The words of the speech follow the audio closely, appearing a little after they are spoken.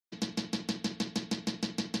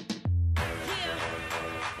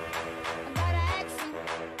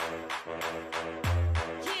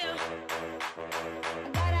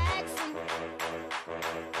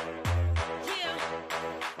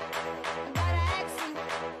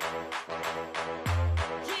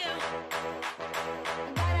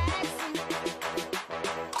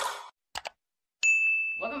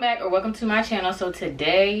back, or welcome to my channel. So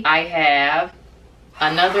today I have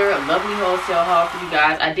another Lovely Wholesale haul for you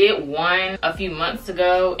guys. I did one a few months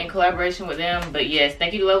ago in collaboration with them, but yes,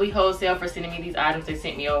 thank you to Lovely Wholesale for sending me these items. They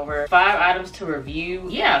sent me over 5 items to review.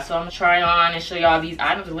 Yeah, so I'm gonna try on and show y'all these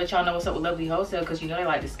items and let y'all know what's up with Lovely Wholesale, because you know they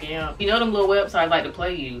like to scam. You know them little websites like to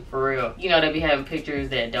play you, for real. You know they be having pictures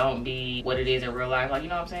that don't be what it is in real life, like, you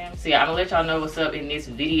know what I'm saying? So yeah, I'm gonna let y'all know what's up in this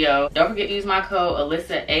video. Don't forget to use my code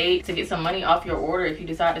Alyssa8 to get some money off your order if you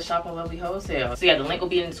decide to shop on Lovely Wholesale. So yeah, the link will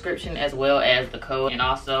be in the description as well as the code, and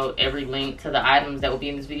also every link to the items that will be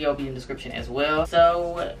in this video will be in the description as well.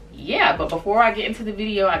 So yeah, but before I get into the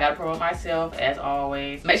video, I gotta promote myself as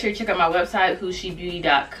always. Make sure you check out my website,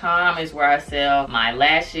 whoshebeauty.com, is where I sell my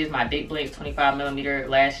lashes, my big blinks 25mm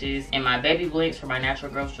lashes, and my baby blinks for my natural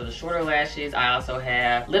growth, so the shorter lashes. I also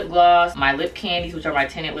have lip gloss, my lip candies, which are my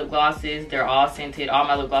tinted lip glosses. They're all scented. All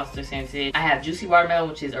my lip glosses are scented. I have Juicy Watermelon,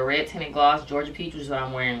 which is a red tinted gloss, Georgia Peach, which is what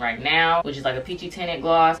I'm wearing right now, which is like a peachy tinted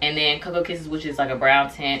gloss, and then Cocoa Kisses, which is like a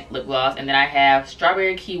brown tint lip gloss, and then I have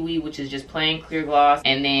Strawberry Kiwi, which is just plain clear gloss,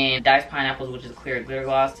 and then Diced Pineapples, which is clear glitter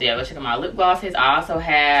gloss. So yeah, go check out my lip glosses. I also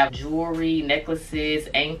have jewelry, necklaces,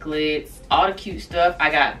 anklets, all the cute stuff. I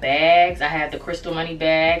got bags. I have the crystal money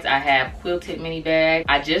bags. I have quilted mini bags.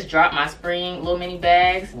 I just dropped my spring little mini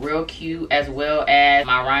bags, real cute, as well as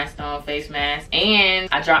my rhinestone face mask, and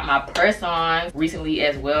I dropped my press-ons recently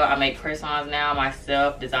as well. I make press-ons now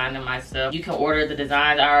myself, design them myself. You can order the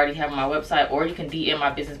designs I already have on my website, or you can DM my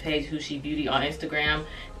business page, Who She Beauty, on Instagram,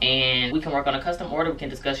 and we can work on a custom order. We can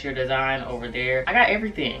discuss your design over there. I got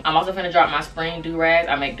everything. I'm also gonna drop my spring do-rags.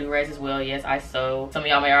 I make do-rags as well. Yes, I sew. Some of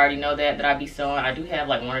y'all may already know that I be sewing. I do have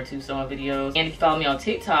like 1 or 2 sewing videos, and if you follow me on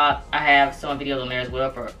TikTok, I have sewing videos on there as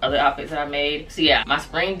well for other outfits that I made. So yeah, my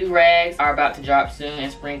spring do-rags are about to drop soon,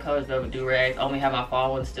 and spring colors velvet do-rags. I only have my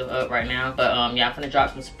fall ones still up right now, but yeah, I'm gonna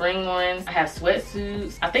drop some spring ones. I have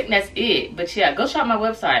sweatsuits. I think that's it, but yeah, go shop my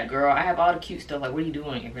website, girl. I have all the cute stuff. Like, what are you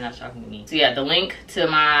doing if you're not shopping with me? So yeah, the link to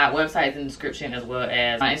my website is in the description, as well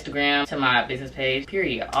as my Instagram to my business page,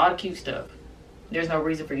 period. All the cute stuff. There's no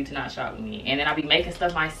reason for you to not shop with me. And then I be making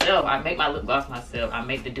stuff myself. I make my lip gloss myself. I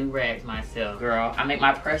make the do-rags myself, girl. I make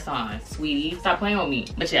my press-ons. Sweetie, stop playing with me.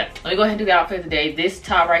 But yeah, let me go ahead and do the outfit of the day. This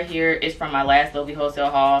top right here is from my last Lovely Wholesale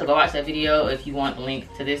haul, so go watch that video if you want the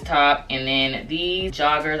link to this top. And then these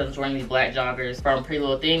joggers, I'm just wearing these black joggers from Pretty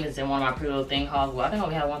Little Thing. It's in one of my Pretty Little Thing hauls. Well, I think I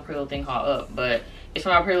only have one Pretty Little Thing haul up, but it's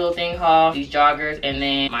from my Pretty Little Thing haul, these joggers. And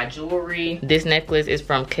then my jewelry, this necklace is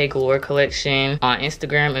from K Galore Collection on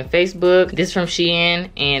Instagram and Facebook. This is from Shein,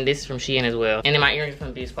 and this is from Shein as well. And then my earrings from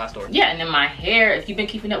the Beauty Spot store. Yeah, and then my hair, if you've been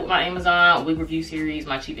keeping up with my Amazon wig review series,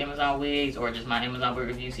 my cheap Amazon wigs, or just my Amazon wig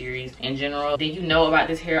review series in general, then you know about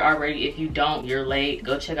this hair already. If you don't, you're late.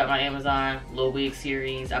 Go check out my Amazon little wig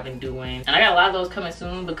series I've been doing. And I got a lot of those coming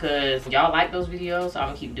soon because y'all like those videos, so I'm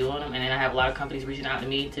gonna keep doing them. And then I have a lot of companies reaching out to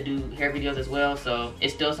me to do hair videos as well, so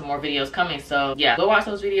it's still some more videos coming. So yeah, go watch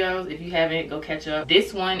those videos. If you haven't, go catch up.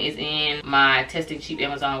 This one is in my testing cheap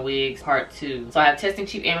Amazon wigs part 2. So I have testing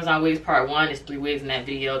cheap Amazon wigs part 1 is 3 wigs in that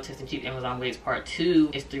video. Testing cheap Amazon wigs part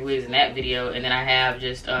 2 is 3 wigs in that video. And then I have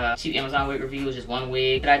just cheap Amazon wig review, which is 1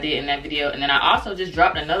 wig that I did in that video. And then I also just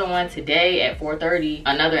dropped another one today at 4:30,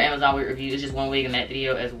 another Amazon wig review. It's just 1 wig in that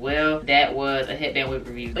video as well. That was a headband wig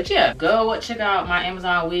review. But yeah, go check out my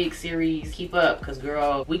Amazon wig series. Keep up, because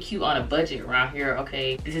girl, we cute on a budget around here,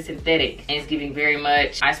 okay? This is synthetic and it's giving very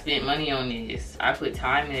much. I spent money on this. I put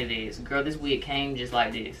time into this. Girl, this wig came just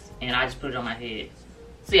like this, and I just put it on my head.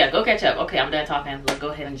 So yeah, go catch up. Okay, I'm done talking. Let's go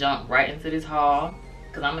ahead and jump right into this haul,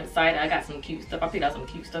 because I'm excited. I got some cute stuff. I picked out some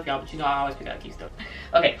cute stuff, y'all, but you know I always pick out cute stuff.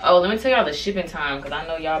 Okay, oh, let me tell y'all the shipping time, because I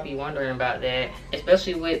know y'all be wondering about that,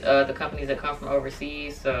 especially with the companies that come from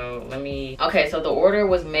overseas. So let me, okay, so the order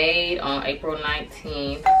was made on April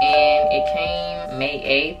 19th, and it came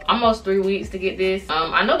May 8th. Almost 3 weeks to get this.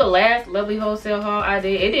 I know the last Lovely Wholesale haul I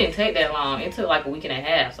did, it didn't take that long. It took like a week and a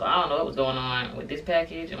half, so I don't know what was going on with this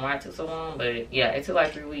package and why it took so long, but yeah, it took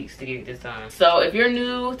like 3 weeks to get it this time. So if you're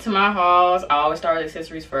new to my hauls, I always start with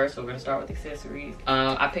accessories first, so we're gonna start with accessories.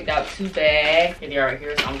 I picked out 2 bags. Here they are right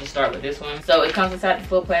here, so I'm gonna start with this one. So it comes inside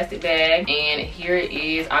this little plastic bag, and here it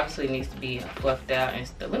is. Obviously it needs to be fluffed out and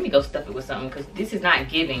stuff. Let me go stuff it with something, because this is not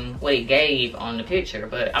giving what it gave on the picture,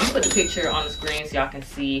 but I'm gonna put the picture on the screen so y'all can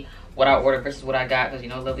see what I ordered versus what I got, because you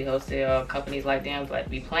know Lovely Wholesale companies like them like to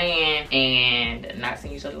be playing and not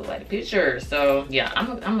seeing each other look like the picture. So yeah,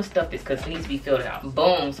 I'm gonna stuff this because it needs to be filled out.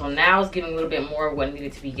 Boom. So now it's giving a little bit more of what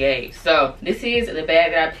needed to be gave. So this is the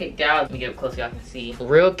bag that I picked out. Let me get up close so y'all can see.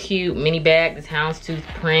 Real cute mini bag. This houndstooth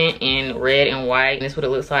print in red and white, and this is what it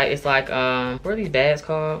looks like. It's like what are these bags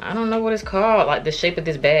called? I don't know what it's called. Like the shape of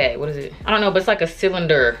this bag, what is it? I don't know, but it's like a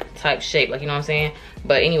cylinder type shape, like, you know what I'm saying?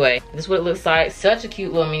 But anyway, this is what it looks like. Such a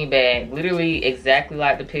cute little mini bag. Literally exactly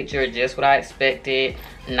like the picture, just what I expected.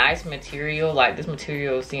 Nice material. Like, this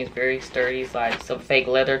material seems very sturdy. It's like some fake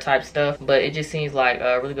leather type stuff, but it just seems like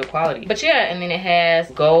really good quality. But yeah, and then it has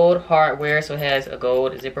gold hardware, so it has a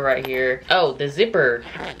gold zipper right here. Oh, the zipper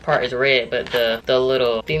part is red, but the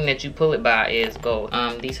little thing that you pull it by is gold.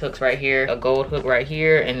 These hooks right here, a gold hook right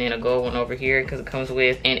here, and then a gold one over here, because it comes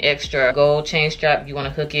with an extra gold chain strap. If you want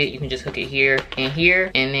to hook it, you can just hook it here and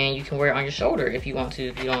here, and then you can wear it on your shoulder if you want to.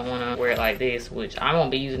 If you don't want to wear it like this, which I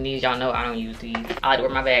won't be using these. Y'all know I don't use these. I like to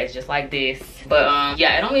wear my bags just like this. But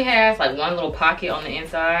yeah, it only has like one little pocket on the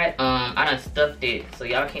inside. I done stuffed it so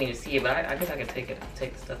y'all can't even see it, but I guess I can take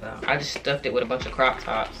the stuff out. I just stuffed it with a bunch of crop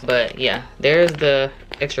tops. But yeah, there's the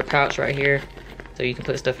extra pouch right here, so you can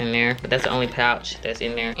put stuff in there, but that's the only pouch that's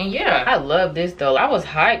in there. And yeah, I love this though. I was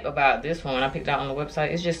hyped about this one when I picked it out on the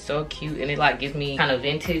website. It's just so cute, and it like gives me kind of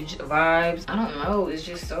vintage vibes. I don't know, it's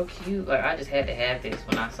just so cute. Like, I just had to have this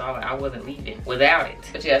when I saw it. I wasn't leaving without it.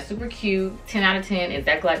 But yeah, super cute. 10 out of 10,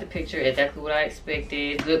 exactly like the picture, exactly what I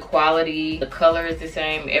expected. Good quality, the color is the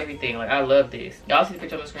same, everything. Like, I love this. Y'all see the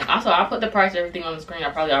picture on the screen. Also, I'll put the price of everything on the screen.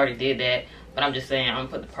 I probably already did that, but I'm just saying, I'm gonna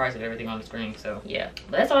put the price of everything on the screen. So yeah,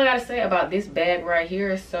 but that's all I gotta say about this bag right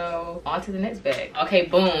here. So on to the next bag. Okay,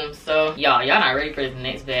 boom. So y'all not ready for this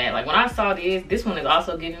next bag. Like, when I saw this one is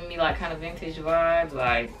also giving me like kind of vintage vibes.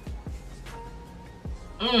 Like,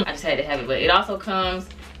 I just had to have it. But it also comes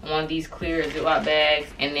on these clear Ziploc bags,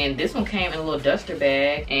 and then this one came in a little duster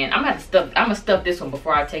bag, and I'm gonna stuff this one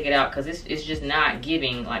before I take it out, because it's just not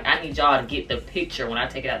giving. Like, I need y'all to get the picture when I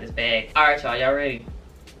take it out this bag. All right, y'all ready?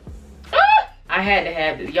 I had to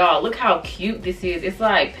have this. Y'all, look how cute this is. It's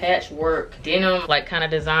like patchwork denim, like kind of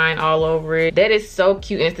design all over it. That is so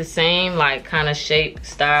cute. And it's the same like kind of shape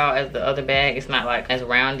style as the other bag. It's not like as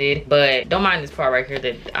rounded, but don't mind this part right here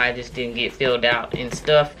that I just didn't get filled out and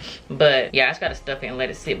stuff. But yeah, I just gotta stuff it and let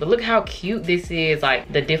it sit. But look how cute this is. Like,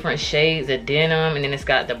 the different shades of denim, and then it's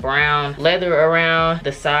got the brown leather around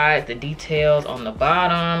the sides, the details on the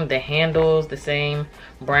bottom, the handles the same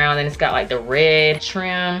brown, and it's got like the red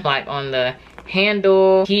trim like on the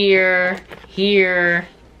handle here,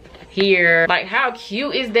 like how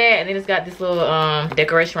cute is that? And then it's got this little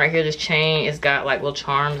decoration right here, this chain. It's got like little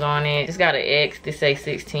charms on it. It's got an X, this say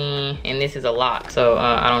 16, and this is a lock. So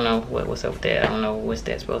I don't know what's up with that. I don't know what's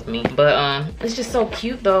that supposed to mean, but it's just so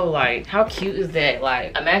cute though. Like, how cute is that?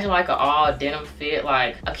 Like, imagine like an all denim fit,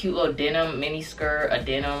 like a cute little denim mini skirt, a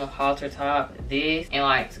denim halter top, this, and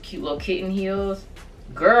like some cute little kitten heels.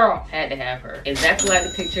 Girl, had to have her. Exactly like the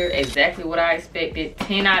picture, exactly what I expected.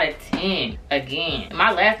 10 out of 10. Again,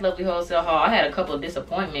 my last Lovely Wholesale haul, I had a couple of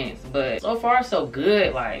disappointments, but so far so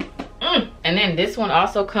good. Like, and then this one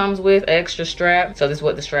also comes with an extra strap. So this is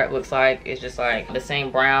what the strap looks like. It's just like the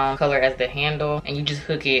same brown color as the handle, and you just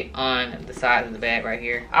hook it on the sides of the bag right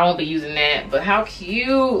here. I won't be using that, but how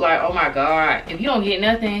cute. Like, oh my god, if you don't get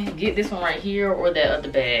nothing, get this one right here or that other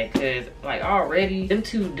bag, because like already them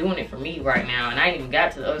two doing it for me right now, and I ain't even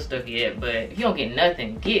got to the other stuff yet. But if you don't get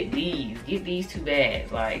nothing, get these two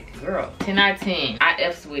bags. Like, girl, 10 out of 10. I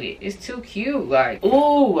F's with it. It's too cute. Like,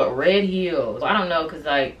 ooh, red heels. I don't know, because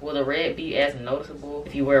like, will the red be as noticeable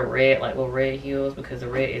if you wear red, like little red heels? Because the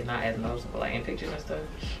red is not as noticeable like in pictures and stuff.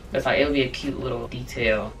 But it's like, it'll be a cute little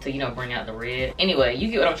detail to, you know, bring out the red. Anyway, you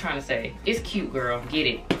get what I'm trying to say. It's cute, girl. Get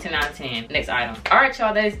it. 10 out of 10. Next item. All right,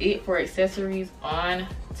 y'all, that is it for accessories. On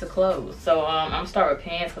to clothes. So I'm gonna start with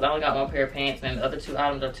pants, because I only got one pair of pants, and the other two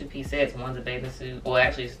items are 2-piece sets. One's a bathing suit, well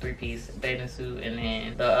actually it's a 3-piece bathing suit, and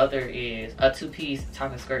then the other is a 2-piece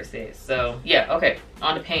top and skirt set. So yeah, okay,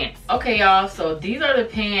 on to pants. Okay, y'all, so these are the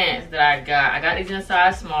pants that I got these in a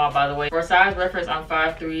size small, by the way. For size reference, I'm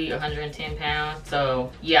 5'3", 110 pounds.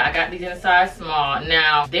 So yeah, I got these in a size small.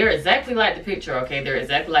 Now they're exactly like the picture, okay? They're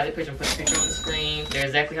exactly like the picture. I'm putting the picture on the screen. They're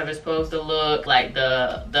exactly how they're supposed to look, like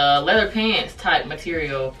the leather pants type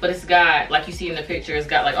material. But it's got, like you see in the picture, it's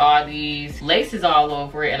got like all these laces all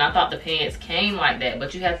over it, and I thought the pants came like that,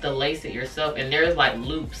 but you have to lace it yourself, and there's like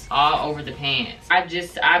loops all over the pants.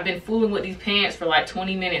 I've been fooling with these pants for like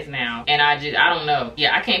 20 minutes now, and I don't know.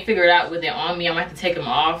 Yeah, I can't figure it out with it on me. I'm gonna have to take them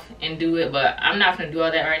off and do it, but I'm not gonna do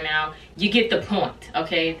all that right now. You get the point,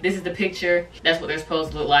 okay? This is the picture. That's what they're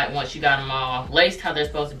supposed to look like once you got them all laced how they're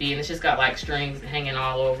supposed to be, and it's just got like strings hanging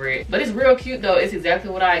all over it. But it's real cute though. It's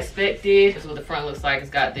exactly what I expected. This is what the front looks like.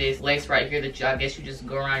 It's got got this lace right here that I guess you just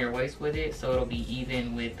go around your waist with it, so it'll be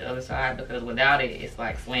even with the other side, because without it, it's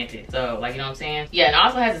like slanted. So like, you know what I'm saying? Yeah, and it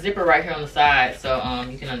also has a zipper right here on the side, so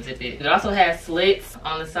you can unzip it. It also has slits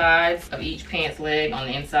on the sides of each pants leg on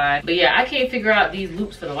the inside. But yeah, I can't figure out these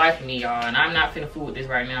loops for the life of me, y'all, and I'm not finna fool with this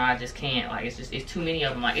right now. I just can't. Like, it's too many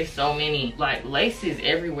of them. Like, it's so many like laces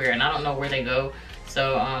everywhere, and I don't know where they go.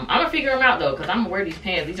 So I'm gonna figure them out though, because I'm gonna wear these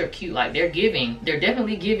pants. These are cute. Like, they're giving. They're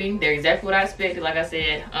definitely giving. They're exactly what I expected, like I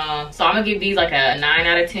said. So I'm gonna give these like a 9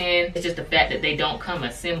 out of 10. It's just the fact that they don't come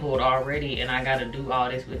assembled already, and I gotta do all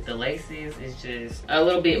this with the laces. It's just a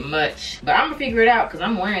little bit much, but I'm gonna figure it out because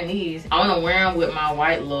I'm wearing these. I want to wear them with my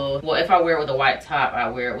white little, well, if I wear it with a white top, I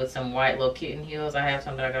wear it with some white little kitten heels. I have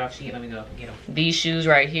some that I got off Sheet. Let me go get them. These shoes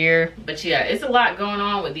right here. But yeah, it's a lot going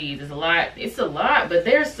on with these. It's a lot, but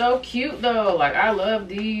they're so cute though. Like, I love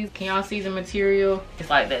these. Can y'all see the material?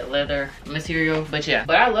 It's like that leather material. But yeah,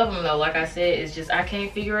 but I love them though. Like I said, it's just I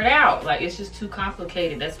can't figure it out. Like, it's just too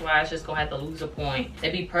complicated. That's why it's just gonna have to lose a point.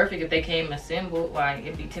 It'd be perfect if they came assembled. Like,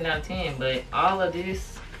 it'd be 10 out of 10. But all of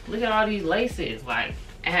this, look at all these laces. Like,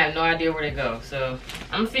 I have no idea where they go. So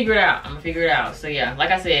I'm gonna figure it out. So yeah,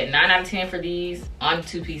 like I said, 9 out of 10 for these on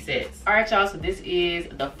 2-piece sets. All right, y'all, so this is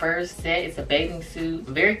the first set. It's a bathing suit.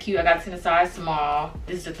 Very cute. I got this in a size small.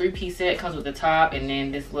 This is a 3-piece set. Comes with the top and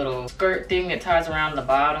then this little skirt thing that ties around the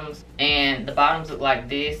bottoms, and the bottoms look like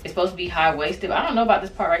this. It's supposed to be high-waisted, but I don't know about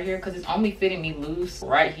this part right here because it's only fitting me loose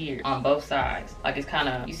right here on both sides. Like, it's kind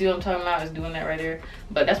of, you see what I'm talking about? It's doing that right there.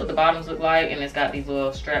 But that's what the bottoms look like, and it's got these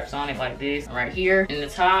little straps on it like this right here. And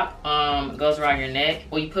the top goes around your neck.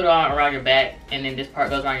 Well, you put it on around your back, and then this part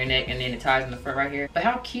goes around your neck, and then it ties in the front right here. But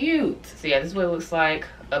how cute. So yeah, this is what it looks like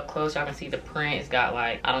up close. Y'all can see the print. It's got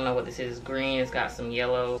like, I don't know what this is, green. It's got some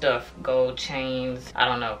yellow stuff, gold chains. I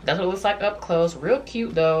don't know. That's what it looks like up close. Real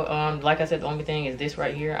cute though. Like I said, the only thing is this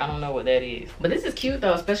right here. I don't know what that is, but this is cute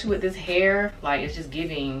though, especially with this hair. Like, it's just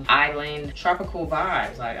giving island tropical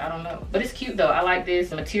vibes. Like, I don't know, but it's cute though. I like this.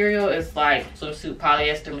 The material is like swimsuit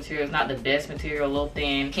polyester material. It's not the best material, a little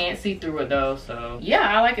thin. Can't see through it though. So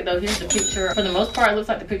yeah, I like it though. Here's the picture. For the most part, it looks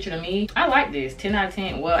like the picture to me. I like this. 10 out of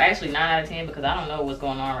 10. Well, actually 9 out of 10 because I don't know what's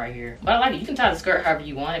going on right here, but I like it. You can tie the skirt however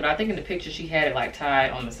you want it, but I think in the picture she had it like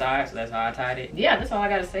tied on the side, so that's how I tied it. Yeah, that's all I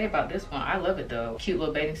gotta say about this one. I love it though. Cute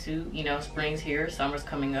little bathing suit. You know, spring's here, summer's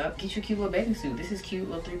coming up. Get you a cute little bathing suit. This is cute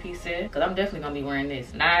little 3-piece set, because I'm definitely gonna be wearing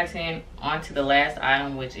this. 9 out of 10. On to the last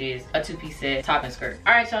item, which is a 2-piece set, top and skirt.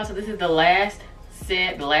 All right, y'all, so this is the last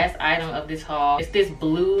set, the last item of this haul. It's this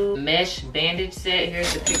blue mesh bandage set.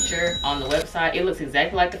 Here's the picture on the website. It looks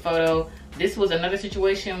exactly like the photo. This was another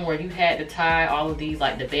situation where you had to tie all of these,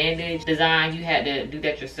 like the bandage design, you had to do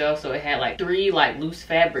that yourself. So it had like 3 like loose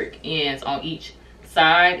fabric ends on each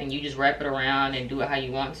side, and you just wrap it around and do it how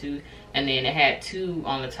you want to. And then it had 2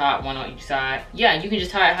 on the top, 1 on each side. Yeah, you can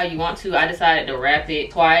just tie it how you want to. I decided to wrap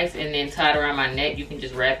it twice and then tie it around my neck. You can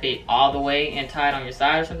just wrap it all the way and tie it on your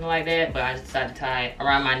side or something like that, but I just decided to tie it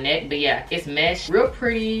around my neck. But yeah, it's mesh, real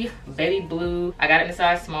pretty, baby blue. I got it in a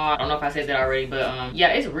size small. I don't know if I said that already, but yeah,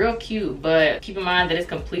 it's real cute. But keep in mind that it's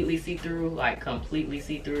completely see-through, like completely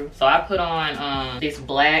see-through. So I put on this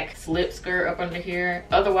black slip skirt up under here.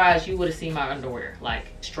 Otherwise, you would have seen my underwear, like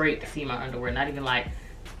straight to see my underwear, not even like,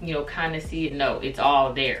 you know, kind of see it. No, it's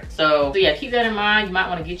all there. So yeah, keep that in mind. You might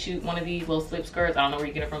want to get you one of these little slip skirts. I don't know where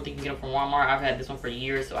you get it from. I think you can get them from Walmart. I've had this one for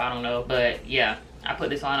years, so I don't know. But yeah, I put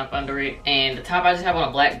this on up under it. And the top I just have on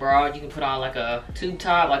a black bra. You can put on like a tube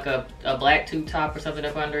top, like a black tube top or something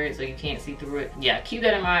up under it so you can't see through it. Yeah, keep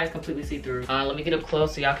that in mind. It's completely see-through. Let me get up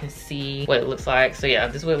close so y'all can see what it looks like. So yeah,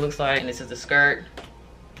 this is what it looks like, and this is the skirt.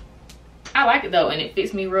 I like it though, and it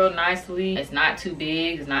fits me real nicely. It's not too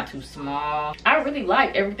big, it's not too small. I really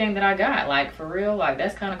like everything that I got, like for real. Like,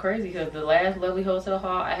 that's kind of crazy because the last Lovely Wholesale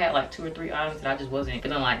haul, I had like 2 or 3 items that I just wasn't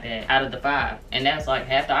feeling like that out of the 5, and that's like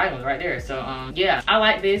half the items right there. So yeah, I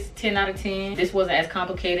like this. 10 out of 10. This wasn't as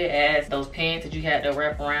complicated as those pants that you had to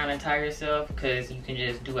wrap around and tie yourself, because you can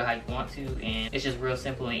just do it how you want to, and it's just real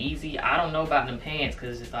simple and easy. I don't know about them pants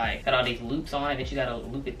because it's like got all these loops on it that you gotta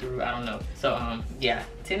loop it through. I don't know. So yeah,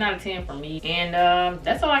 10 out of 10 for me. And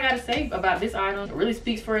that's all I gotta say about this item. It really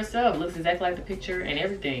speaks for itself. It looks exactly like the picture and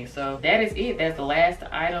everything. So that is it. That's the last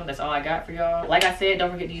item. That's all I got for y'all. Like I said,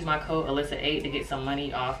 don't forget to use my code Alyssa8 to get some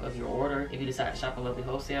money off of your order if you decide to shop on Lovely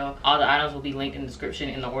Wholesale. All the items will be linked in the description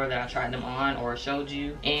in the order that I tried them on or showed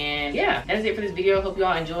you. And yeah, that is it for this video. Hope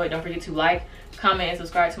y'all enjoyed. Don't forget to like, comment, and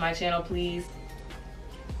subscribe to my channel, please.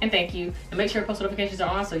 And thank you. And make sure post notifications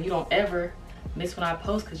are on so you don't ever miss when I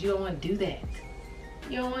post, because you don't want to do that.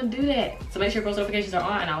 You don't want to do that. So make sure post notifications are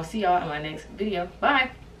on, and I will see y'all in my next video. Bye.